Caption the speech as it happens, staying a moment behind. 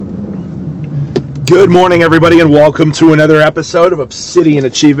Good morning, everybody, and welcome to another episode of Obsidian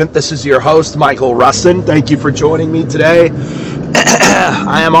Achievement. This is your host, Michael Rustin. Thank you for joining me today.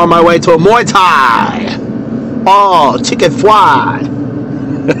 I am on my way to a Muay Thai. Oh, chicken fried.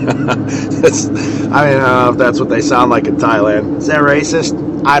 I don't know if that's what they sound like in Thailand. Is that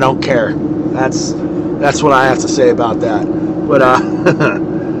racist? I don't care. That's what I have to say about that. But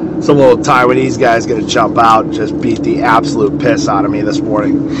some little Taiwanese guy's going to jump out and just beat the absolute piss out of me this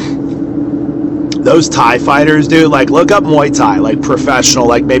morning. Those Thai fighters, dude, like, look up Muay Thai, like, professional,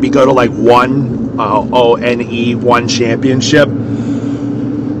 like, maybe go to, like, one championship,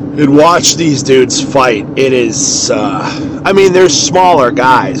 and watch these dudes fight. It is, I mean, they're smaller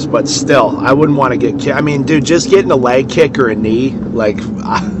guys, but still, I wouldn't want to get kicked. I mean, dude, just getting a leg kick or a knee, like,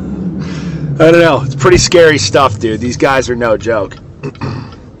 I don't know, it's pretty scary stuff, dude. These guys are no joke.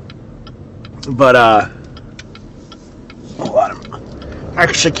 But, hold on.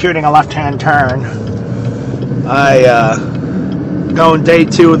 Executing a left-hand turn. I going day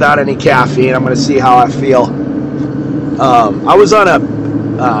 2 without any caffeine. I'm going to see how I feel. I was on a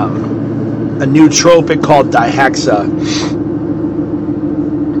nootropic called Dihexa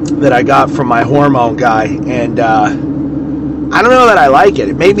that I got from my hormone guy, and I don't know that I like it.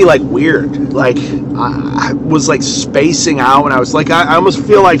 It made me like weird. Like I was like spacing out, and I was like, I almost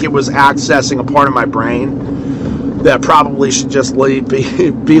feel like it was accessing a part of my brain that probably should just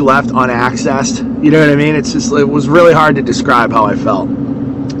be left unaccessed. You know what I mean? It was really hard to describe how I felt.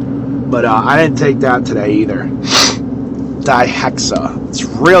 But I didn't take that today either. Dihexa. It's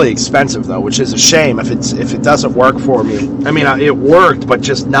really expensive though, which is a shame if it doesn't work for me. I mean, it worked, but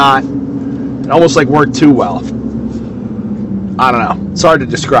just not. It almost like worked too well. I don't know. It's hard to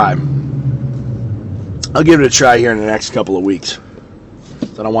describe. I'll give it a try here in the next couple of weeks.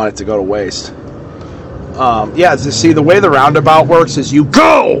 I don't want it to go to waste. Yeah, see, the way the roundabout works is you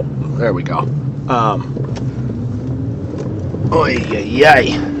go! There we go.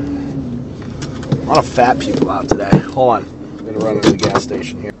 Yay. A lot of fat people out today. Hold on. I'm going to run into the gas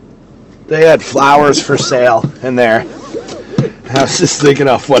station here. They had flowers for sale in there. I was just thinking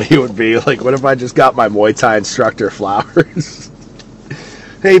how funny it would be. Like, what if I just got my Muay Thai instructor flowers?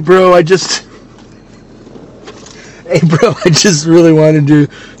 Hey, bro, I just really wanted to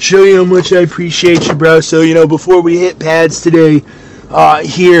show you how much I appreciate you, bro. So, you know, before we hit pads today,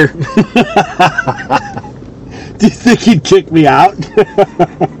 here. Do you think he'd kick me out?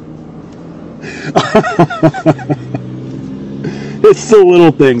 It's the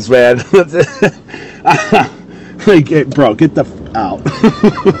little things, man. Like, hey, bro, get the out.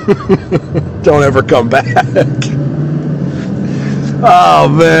 Don't ever come back. Oh,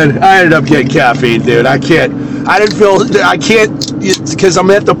 man. I ended up getting caffeine, dude. I can't, because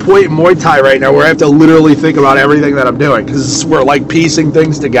I'm at the point in Muay Thai right now where I have to literally think about everything that I'm doing, because we're like piecing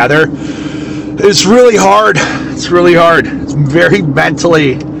things together. It's really hard. It's very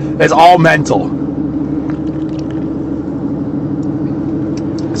mentally, it's all mental.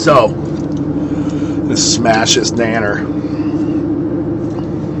 So, this smash this nanner.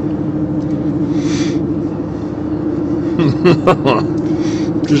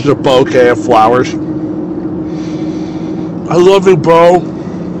 Just a bouquet of flowers. I love you, bro.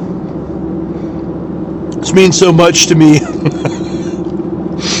 This means so much to me.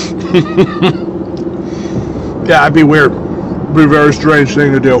 Yeah, it'd be weird. It'd be a very strange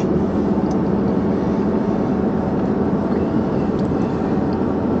thing to do.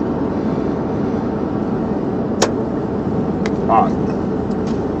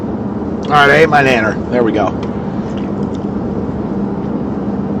 Alright, I ate my nanner. There we go.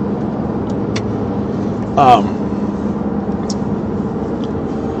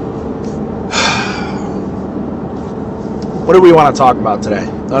 What do we want to talk about today,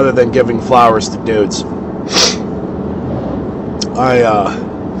 other than giving flowers to dudes? I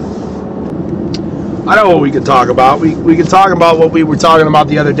know what we could talk about. We could talk about what we were talking about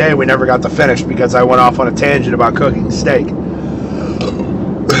the other day. We never got to finish because I went off on a tangent about cooking steak.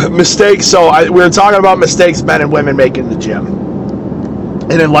 Mistakes. So we were talking about mistakes men and women make in the gym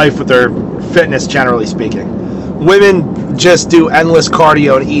and in life with their fitness, generally speaking. Women just do endless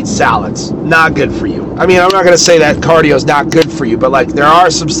cardio and eat salads. Not good for you. I mean, I'm not going to say that cardio is not good for you, but like there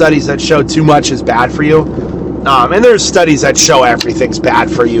are some studies that show too much is bad for you. And there's studies that show everything's bad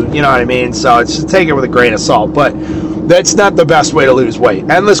for you. You know what I mean? So it's just take it with a grain of salt. But that's not the best way to lose weight.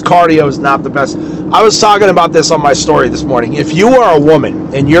 Endless cardio is not the best. I was talking about this on my story this morning. If you are a woman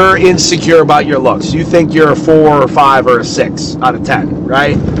and you're insecure about your looks, you think you're a 4 or 5 or a 6 out of 10,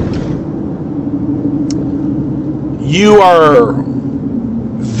 right? You are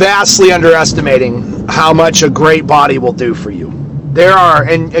vastly underestimating how much a great body will do for you. there are,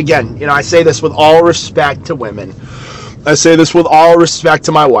 and again, you know, I say this with all respect to women. I say this with all respect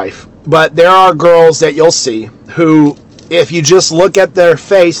to my wife. But there are girls that you'll see who, if you just look at their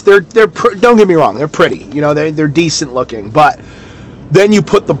face, they're don't get me wrong, they're pretty. You know, they're decent looking. But then you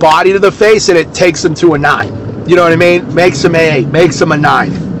put the body to the face and it takes them to a 9. You know what I mean? Makes them an 8, makes them a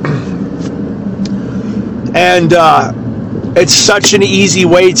 9. And it's such an easy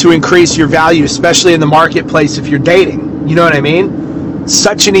way to increase your value, especially in the marketplace if you're dating. You know what I mean?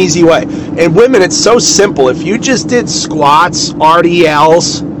 Such an easy way. And women, it's so simple. If you just did squats,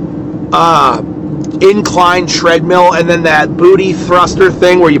 RDLs, incline treadmill, and then that booty thruster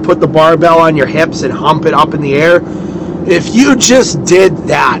thing where you put the barbell on your hips and hump it up in the air, if you just did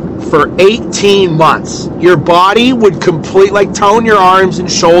that for 18 months, your body would like tone your arms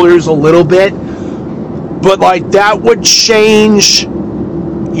and shoulders a little bit, but like that would change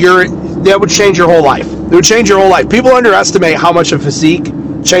your whole life. It would change your whole life. People underestimate how much a physique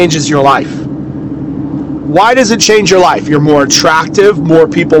changes your life. Why does it change your life? You're more attractive. More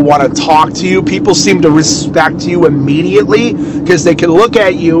people want to talk to you. People seem to respect you immediately because they can look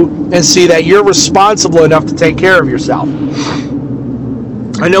at you and see that you're responsible enough to take care of yourself.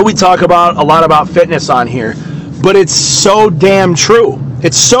 I know we talk a lot about fitness on here, but it's so damn true.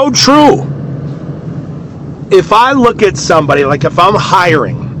 It's so true. If I look at somebody, like if I'm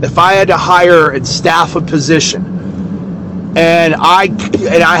hiring, if I had to hire and staff a position, and I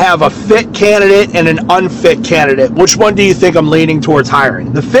have a fit candidate and an unfit candidate, which one do you think I'm leaning towards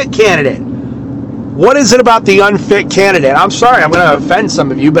hiring? The fit candidate. What is it about the unfit candidate? I'm sorry, I'm going to offend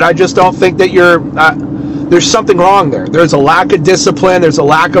some of you, but I just don't think that there's something wrong there. There's a lack of discipline. There's a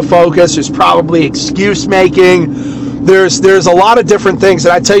lack of focus. There's probably excuse making. There's a lot of different things.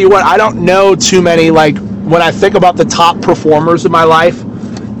 And I tell you what, I don't know too many, like when I think about the top performers in my life,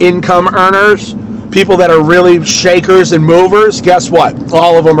 income earners, people that are really shakers and movers, guess what?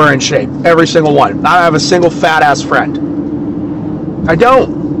 All of them are in shape. Every single one. I don't have a single fat ass friend. I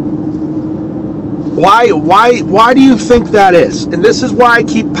don't. Why do you think that is? And this is why I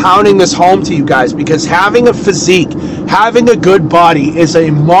keep pounding this home to you guys, because having a physique, having a good body is a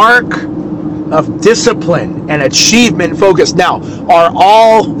mark of discipline and achievement focus. Now, are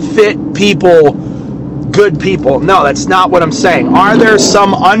all fit people good people? No, that's not what I'm saying. Are there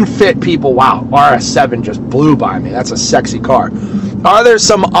some unfit people? Wow, RS7 just blew by me. That's a sexy car. Are there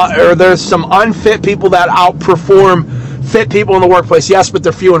some unfit people that outperform fit people in the workplace? Yes, but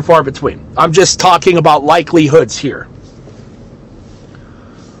they're few and far between. I'm just talking about likelihoods here.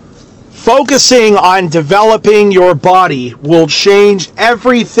 Focusing on developing your body will change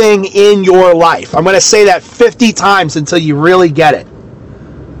everything in your life. I'm going to say that 50 times until you really get it.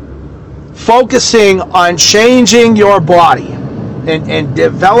 Focusing on changing your body and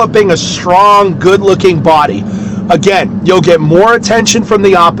developing a strong, good-looking body. Again, you'll get more attention from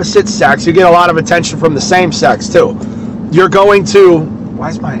the opposite sex. You get a lot of attention from the same sex, too. You're going to... Why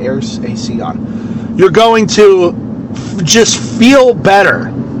is my AC on? You're going to just feel better.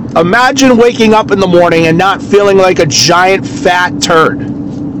 Imagine waking up in the morning and not feeling like a giant fat turd.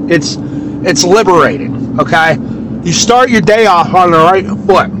 It's liberating, okay? You start your day off on the right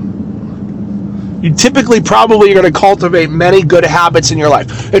foot. You typically probably are going to cultivate many good habits in your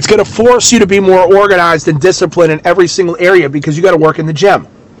life. It's going to force you to be more organized and disciplined in every single area because you got to work in the gym.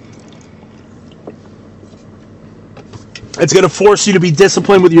 It's going to force you to be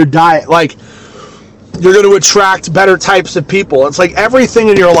disciplined with your diet. Like, you're going to attract better types of people. It's like everything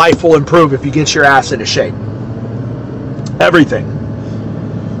in your life will improve if you get your ass into shape.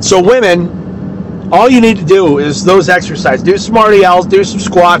 Everything. So women, all you need to do is those exercises. Do some RDLs, do some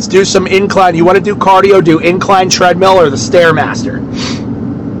squats, do some incline. You want to do cardio, do incline treadmill or the Stairmaster.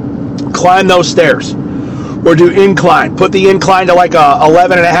 Climb those stairs. Or do incline. Put the incline to like a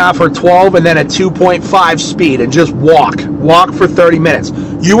 11.5 or 12 and then a 2.5 speed and just walk. Walk for 30 minutes.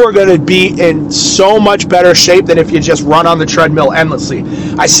 You are going to be in so much better shape than if you just run on the treadmill endlessly.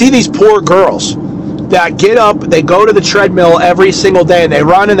 I see these poor girls that get up, they go to the treadmill every single day and they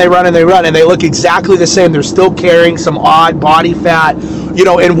run and they run and they run and they look exactly the same. They're still carrying some odd body fat. You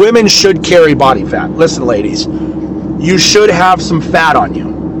know, and women should carry body fat. Listen, ladies, you should have some fat on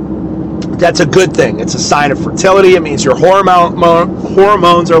you. That's a good thing. It's a sign of fertility. It means your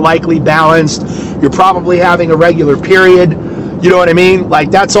hormones are likely balanced. You're probably having a regular period. You know what I mean? Like,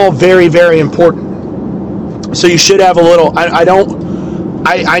 that's all very, very important. So you should have a little... I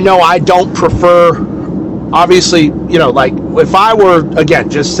know I don't prefer... Obviously, you know, like, if I were, again,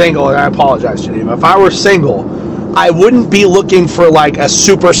 just single, and I apologize, Geneva, if I were single, I wouldn't be looking for, like, a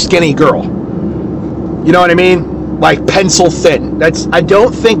super skinny girl. You know what I mean? like pencil thin. I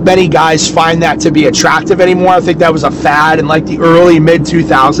don't think many guys find that to be attractive anymore. I think that was a fad in like the early mid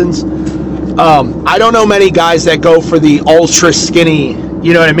 2000s. I don't know many guys that go for the ultra skinny.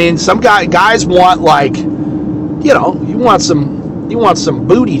 You know what I mean? Some guys want like, you know, you want some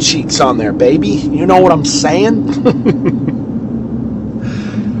booty cheeks on there, baby. You know what I'm saying?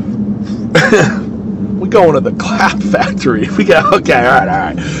 We going to the clap factory. We got okay. All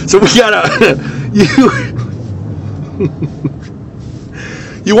right. So we gotta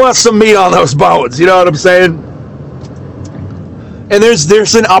you want some meat on those bones. You know what I'm saying? And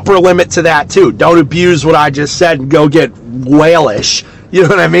there's an upper limit to that too. Don't abuse what I just said and go get whalish. You know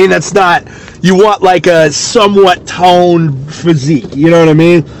what I mean? That's not. You want like a somewhat toned physique. You know what I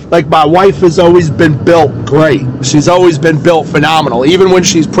mean? Like my wife has always been built great. She's always been built phenomenal. Even when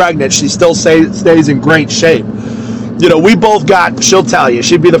she's pregnant, she still stays in great shape. You know, we both got, she'll tell you,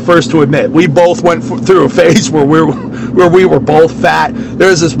 she'd be the first to admit, we both went through a phase where we were both fat. There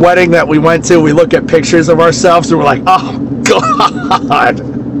was this wedding that we went to. We look at pictures of ourselves and we're like, oh, God.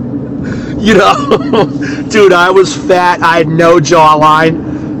 You know, dude, I was fat. I had no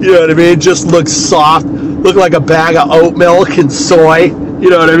jawline. You know what I mean? Just looked soft. Looked like a bag of oat milk and soy. You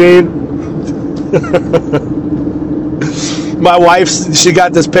know what I mean? My wife, she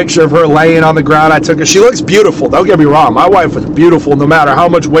got this picture of her laying on the ground. I took her. She looks beautiful. Don't get me wrong. My wife was beautiful no matter how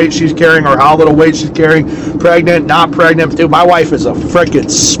much weight she's carrying or how little weight she's carrying. Pregnant, not pregnant. Dude, my wife is a freaking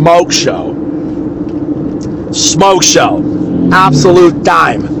smoke show. Smoke show. Absolute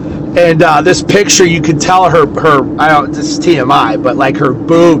dime. And this picture, you could tell her, I don't, this is TMI, but like her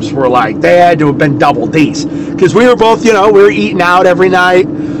boobs were like, they had to have been double D's. Because we were both, you know, we were eating out every night,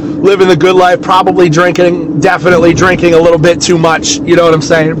 living the good life, definitely drinking a little bit too much, you know what I'm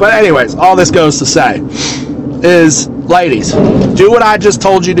saying? But anyways, all this goes to say is, ladies, do what I just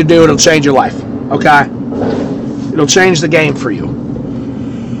told you to do. It'll change your life, okay? It'll change the game for you.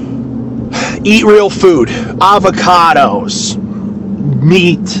 Eat real food, avocados,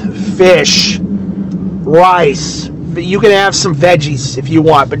 meat, fish, rice. You can have some veggies if you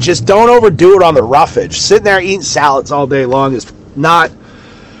want, but just don't overdo it on the roughage. Sitting there eating salads all day long is not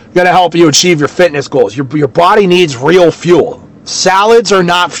going to help you achieve your fitness goals. Your body needs real fuel. Salads are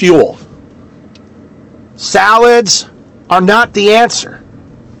not fuel. Salads are not the answer.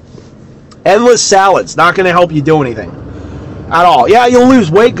 Endless salads not going to help you do anything at all. Yeah, you'll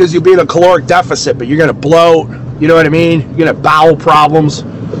lose weight because you'll be in a caloric deficit, but you're going to bloat. You know what I mean? You're going to have bowel problems.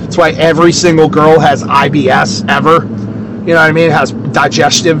 That's why every single girl has IBS ever. You know what I mean? Has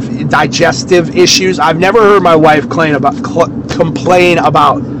digestive issues. I've never heard my wife complain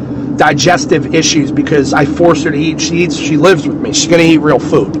about digestive issues because I force her to eat. She lives with me. She's going to eat real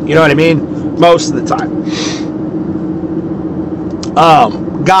food. You know what I mean? Most of the time.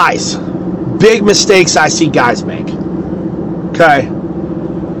 Guys, big mistakes I see guys make. Okay?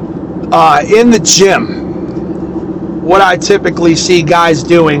 In the gym, what I typically see guys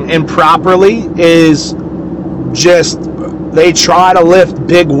doing improperly is just they try to lift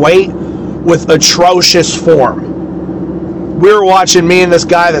big weight with atrocious form. We were watching me and this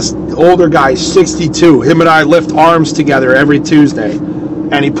guy, this older guy, 62. Him and I lift arms together every Tuesday.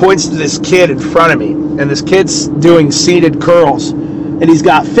 And he points to this kid in front of me. And this kid's doing seated curls. And he's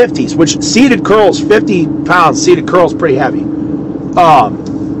got 50s, which seated curls, 50 pounds, seated curls, pretty heavy.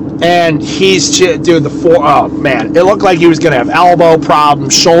 And he's doing oh man, it looked like he was going to have elbow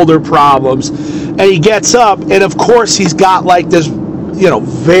problems, shoulder problems. And he gets up, and of course he's got like this, you know,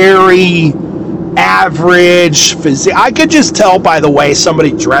 very average physique. I could just tell by the way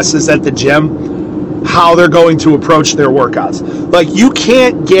somebody dresses at the gym how they're going to approach their workouts. Like, you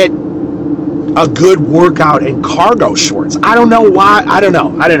can't get a good workout in cargo shorts. I don't know why. I don't know.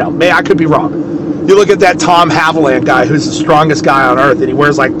 Maybe I could be wrong. You look at that Tom Haviland guy, who's the strongest guy on earth, and he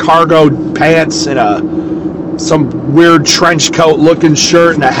wears like cargo pants and some weird trench coat looking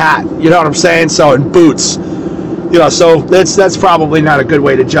shirt and a hat. You know what I'm saying? So, and boots. You know, so that's probably not a good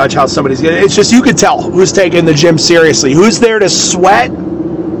way to judge how somebody's getting. It's just, you can tell who's taking the gym seriously, who's there to sweat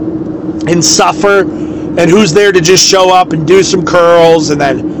and suffer, and who's there to just show up and do some curls and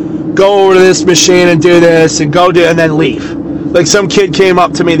then go over to this machine and do this and and then leave. Like, some kid came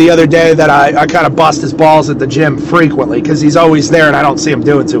up to me the other day that I kind of bust his balls at the gym frequently because he's always there and I don't see him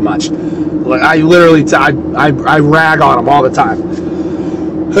doing too much. Like, I literally I rag on him all the time.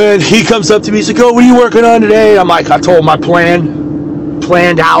 And he comes up to me, he's like, oh, what are you working on today? I'm like, I told him my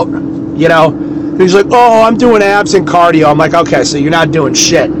planned out, you know. And he's like, oh, I'm doing abs and cardio. I'm like, okay, so you're not doing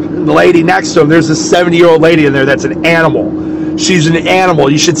shit. And the lady next to him, there's this 70-year-old lady in there that's an animal. She's an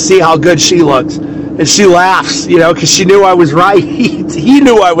animal. You should see how good she looks. And And she laughs, because she knew I was right. He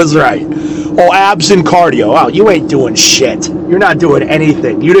knew I was right. Oh, abs and cardio. Oh, you ain't doing shit. You're not doing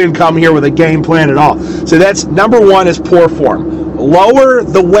anything. You didn't come here with a game plan at all. So that's number one, is poor form. Lower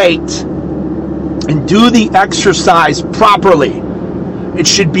the weight and do the exercise properly. It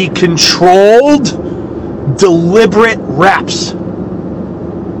should be controlled, deliberate reps.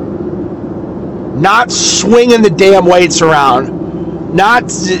 Not swinging the damn weights around. Not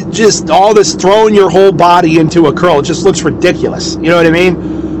just all this throwing your whole body into a curl. It just looks ridiculous. You know what I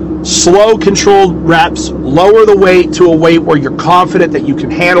mean? Slow, controlled reps. Lower the weight to a weight where you're confident that you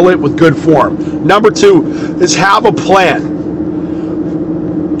can handle it with good form. Number two is have a plan.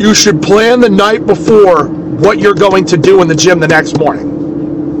 You should plan the night before what you're going to do in the gym the next morning.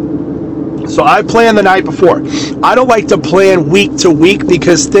 So I plan the night before. I don't like to plan week to week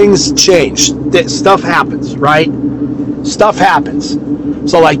because things change. Stuff happens, right? Stuff happens.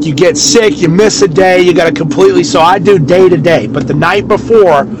 So like you get sick, you miss a day, you got to completely, so I do day to day. But the night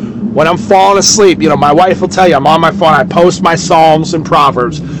before, when I'm falling asleep, my wife will tell you, I'm on my phone, I post my Psalms and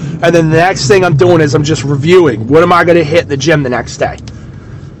Proverbs, and then the next thing I'm doing is I'm just reviewing, what am I going to hit in the gym the next day?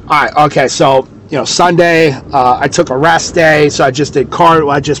 All right, okay, so, Sunday, I took a rest day, so I just did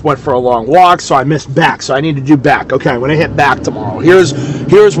cardio, I just went for a long walk, so I missed back, so I need to do back. Okay, I'm going to hit back tomorrow. Here's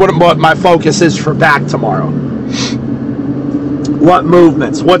what my focus is for back tomorrow. What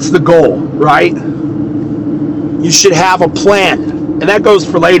movements? What's the goal, right? You should have a plan, and that goes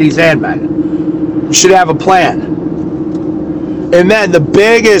for ladies and men. You should have a plan. And then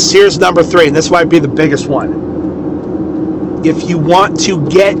here's number three, and this might be the biggest one. If you want to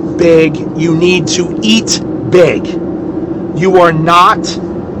get big, you need to eat big. You are not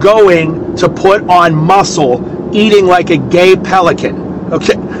going to put on muscle eating like a gay pelican.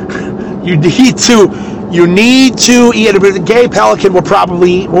 Okay? You need to eat. A gay pelican will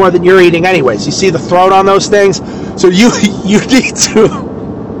probably eat more than you're eating anyways. You see the throat on those things? So you need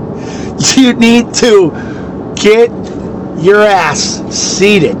to get your ass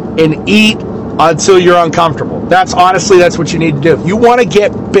seated and eat until you're uncomfortable. That's what you need to do. If you want to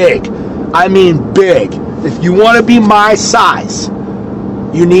get big, I mean big. If you want to be my size,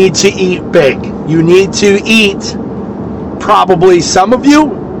 you need to eat big. You need to eat probably some of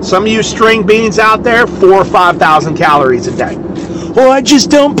you string beans out there, 4,000 or 5,000 calories a day. Well, I just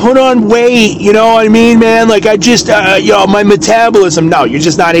don't put on weight, you know what I mean, man? Like I just, my metabolism. No, you're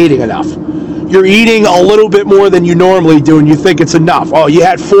just not eating enough. You're eating a little bit more than you normally do, and you think it's enough. Oh, you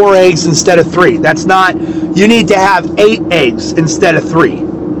had 4 eggs instead of 3. That's not. You need to have 8 eggs instead of 3.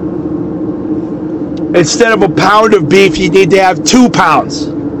 Instead of a pound of beef, you need to have 2 pounds.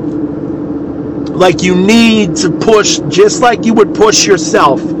 Like you need to push, just like you would push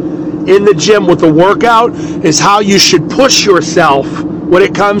yourself in the gym with a workout, is how you should push yourself when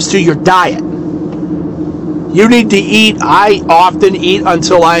it comes to your diet. You need to eat. I often eat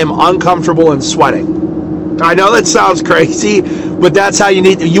until I am uncomfortable and sweating. I know that sounds crazy, but that's how you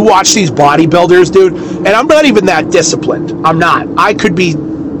need to. You watch these bodybuilders, dude, and I'm not even that disciplined. I'm not. I could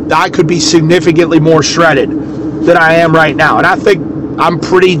be significantly more shredded than I am right now, and I think I'm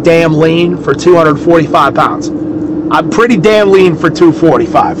pretty damn lean for 245 pounds. I'm pretty damn lean for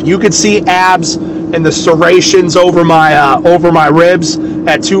 245. You could see abs and the serrations over my ribs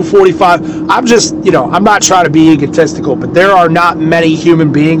at 245. I'm just, I'm not trying to be egotistical, but there are not many human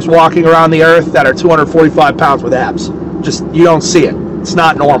beings walking around the earth that are 245 pounds with abs. Just, you don't see it. It's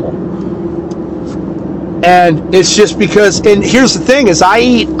not normal. And it's just because, and here's the thing is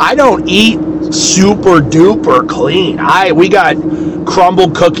I don't eat super duper clean. We got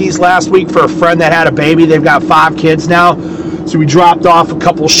crumbled cookies last week for a friend that had a baby. They've got 5 kids now. So we dropped off a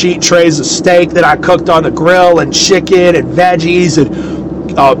couple sheet trays of steak that I cooked on the grill, and chicken and veggies, and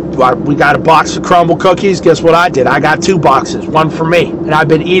we got a box of crumble cookies. Guess what I did? I got 2 boxes, one for me. And I've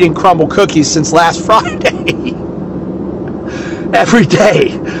been eating crumble cookies since last Friday. Every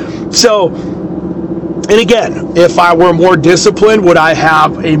day. So, and again, if I were more disciplined, would I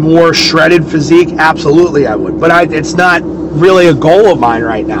have a more shredded physique? Absolutely I would. But it's not really a goal of mine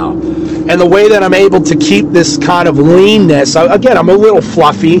right now. And the way that I'm able to keep this kind of leanness, again, I'm a little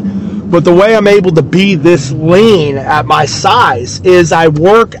fluffy, but the way I'm able to be this lean at my size is I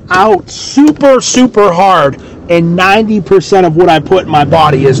work out super, super hard, and 90% of what I put in my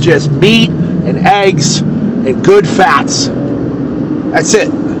body is just meat and eggs and good fats. That's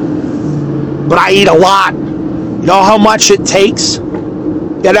it. But I eat a lot. You know how much it takes?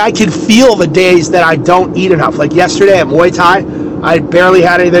 And I can feel the days that I don't eat enough. Like yesterday at Muay Thai, I barely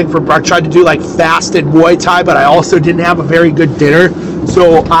had anything I tried to do like fasted Muay Thai, but I also didn't have a very good dinner.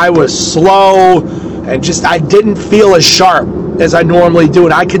 So I was slow and I didn't feel as sharp. as I normally do,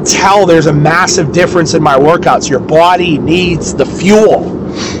 and I could tell there's a massive difference in my workouts. Your body needs the fuel.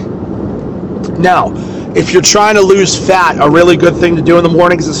 Now, if you're trying to lose fat, a really good thing to do in the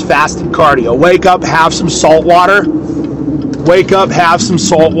mornings is fasted cardio. Wake up, have some salt water. Wake up, have some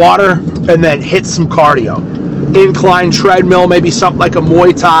salt water, and then hit some cardio. Incline treadmill, maybe something like a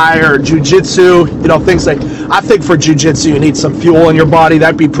Muay Thai or Jiu-Jitsu, things like, I think for Jiu-Jitsu you need some fuel in your body.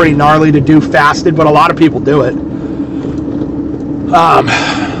 That'd be pretty gnarly to do fasted, but a lot of people do it.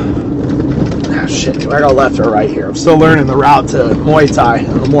 Shit, do I go left or right here? I'm still learning the route to Muay Thai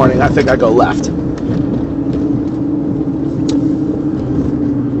in the morning. I think I go left.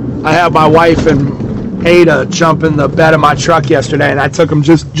 I had my wife and Ada jump in the bed of my truck yesterday, and I took them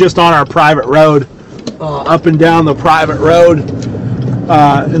just on our private road, up and down the private road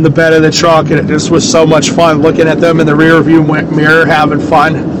in the bed of the truck, and it just was so much fun looking at them in the rear view mirror having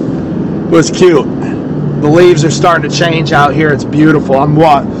fun. It was cute. The leaves are starting to change out here. It's beautiful.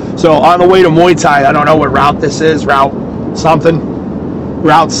 So on the way to Muay Thai, I don't know what route this is, route something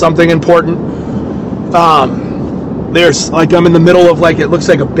important. There's I'm in the middle of it looks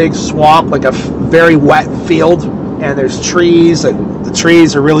like a big swamp, like a very wet field, and there's trees, and the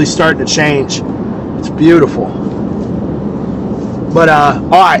trees are really starting to change. It's beautiful. But all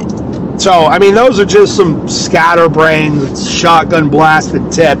right, so I mean those are just some scatterbrain shotgun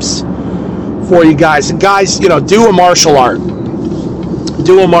blasted tips for you guys. And guys, do a martial art.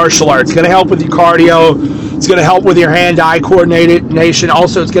 Do a martial art. It's going to help with your cardio. It's going to help with your hand-eye coordination.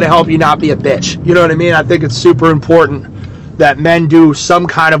 Also, it's going to help you not be a bitch. You know what I mean? I think it's super important that men do some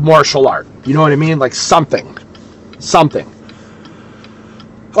kind of martial art. You know what I mean? Like something.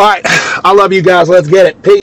 All right. I love you guys. Let's get it. Peace.